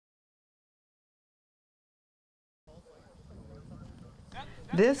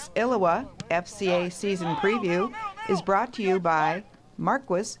This ILLOWA FCA season preview is brought to you by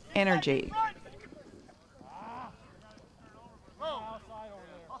Marquis Energy.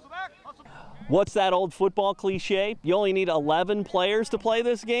 What's that old football cliche? You only need 11 players to play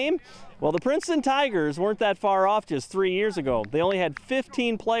this game? Well, the Princeton Tigers weren't that far off just 3 years ago. They only had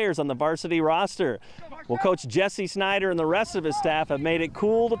 15 players on the varsity roster. Well, Coach Jesse Snyder and the rest of his staff have made it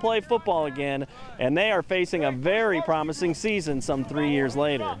cool to play football again, and they are facing a very promising season some 3 years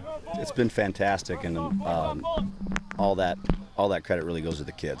later. It's been fantastic, and all that credit really goes to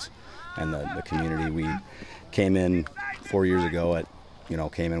the kids and the community. We came in 4 years ago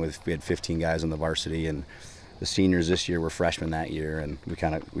we had 15 guys on the varsity, and the seniors this year were freshmen that year, and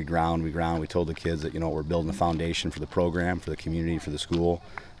we ground. We told the kids that we're building a foundation for the program, for the community, for the school,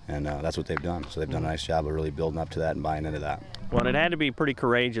 and that's what they've done. So they've done a nice job of really building up to that and buying into that. Well, it had to be pretty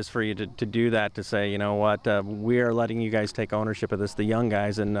courageous for you to do that, to say, you know what, we are letting you guys take ownership of this, the young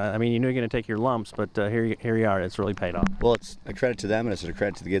guys, and I mean, you knew you're going to take your lumps, but here you are. It's really paid off. Well, it's a credit to them, and it's a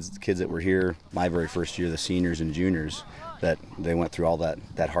credit to the kids that were here my very first year, the seniors and juniors, that they went through all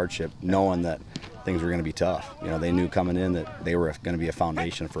that hardship, knowing that things were going to be tough. They knew coming in that they were going to be a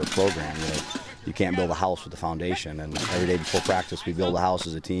foundation for a program. You can't build a house with a foundation, and every day before practice we build a house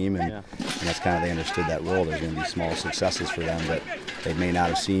as a team, and that's kind of, they understood that role. There's going to be small successes for them, but they may not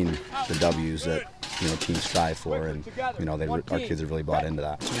have seen the W's that teams strive for, and our kids have really bought into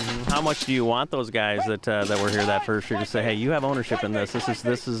that. How much do you want those guys that were here that first year to say, hey, you have ownership in this.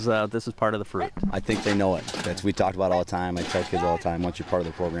 This is part of the fruit? I think they know it. We talked about all the time. I tell kids all the time, once you're part of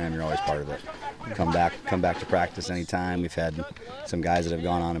the program, you're always part of it. Come back to practice anytime. We've had some guys that have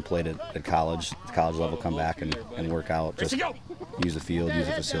gone on and played at college level come back and work out, just use the field, use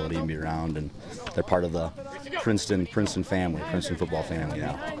the facility, and be around. And they're part of the Princeton family, Princeton football family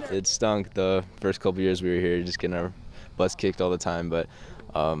now. It stunk the first couple years we were here, just getting our butts kicked all the time, but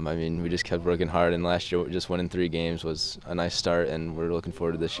I mean, we just kept working hard, and last year just winning 3 games was a nice start, and we're looking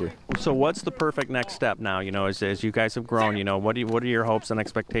forward to this year. So what's the perfect next step now, as you guys have grown, what are your hopes and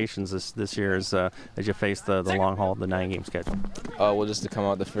expectations this year as you face the long haul of the 9-game schedule? Well, just to come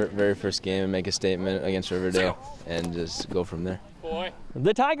out the very first game and make a statement against Riverdale and just go from there.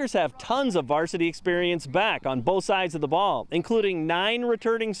 The Tigers have tons of varsity experience back on both sides of the ball, including 9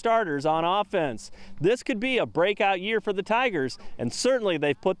 returning starters on offense. This could be a breakout year for the Tigers, and certainly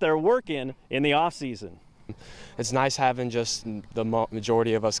they've put their work in the offseason. It's nice having just the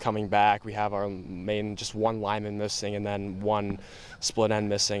majority of us coming back. We have our main, just one lineman missing and then one split end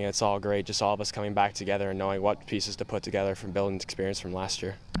missing. It's all great, just all of us coming back together and knowing what pieces to put together from building experience from last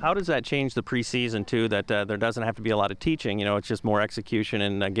year. How does that change the preseason too, that there doesn't have to be a lot of teaching, it's just more execution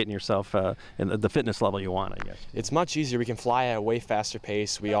and getting yourself in the fitness level you want, I guess? It's much easier. We can fly at a way faster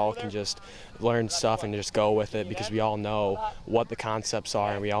pace. We all can just learn stuff and just go with it because we all know what the concepts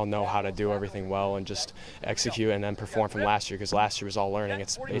are and we all know how to do everything well and just execute and then perform from last year, because last year was all learning.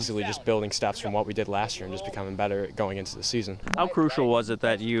 It's basically just building steps from what we did last year and just becoming better going into the season. How crucial was it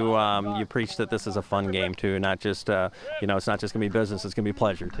that you preached that this is a fun game too, not just it's not just going to be business, it's going to be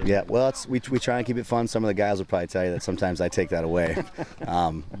pleasure too? Yeah, well, we try and keep it fun. Some of the guys will probably tell you that sometimes I take that away,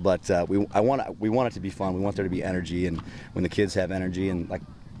 but we want it to be fun. We want there to be energy, and when the kids have energy, and like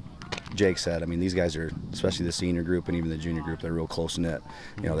Jake said, I mean, these guys are, especially the senior group and even the junior group, they're real close-knit.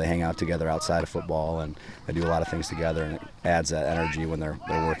 They hang out together outside of football, and they do a lot of things together, and it adds that energy when they're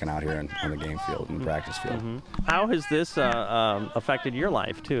working out here on the game field and the practice field. How has this affected your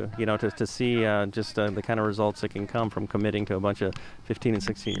life too? To see just the kind of results that can come from committing to a bunch of 15 and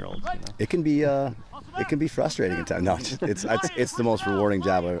 16-year-olds. It can be frustrating at times. No, it's the most rewarding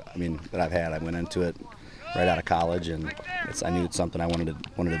job that I've had. I went into it right out of college, and I knew it's something I wanted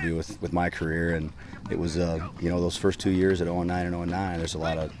to do with my career, and it was those first 2 years at 09 and 09, there's a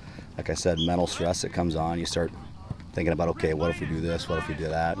lot of, like I said, mental stress that comes on. You start thinking about, okay, what if we do this, what if we do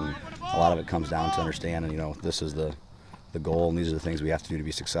that, and a lot of it comes down to understanding, this is the goal, and these are the things we have to do to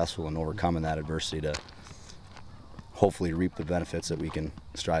be successful and overcoming that adversity to hopefully reap the benefits that we can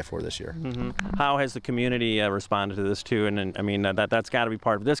strive for this year. How has the community responded to this too? And I mean, that's got to be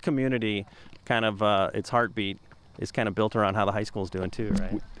part of this community. Kind of its heartbeat is kind of built around how the high school is doing too,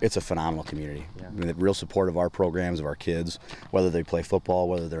 right? It's a phenomenal community. Yeah. They're real support of our programs, of our kids, whether they play football,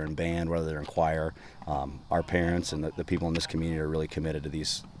 whether they're in band, whether they're in choir. Our parents and the people in this community are really committed to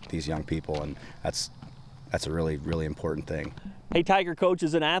these young people, and that's a really, really important thing. Hey, Tiger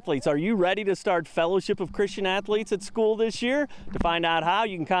coaches and athletes, are you ready to start Fellowship of Christian Athletes at school this year? To find out how,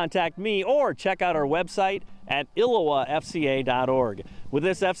 you can contact me or check out our website at ILLOWAFCA.org. With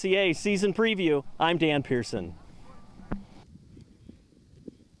this FCA season preview, I'm Dan Pearson.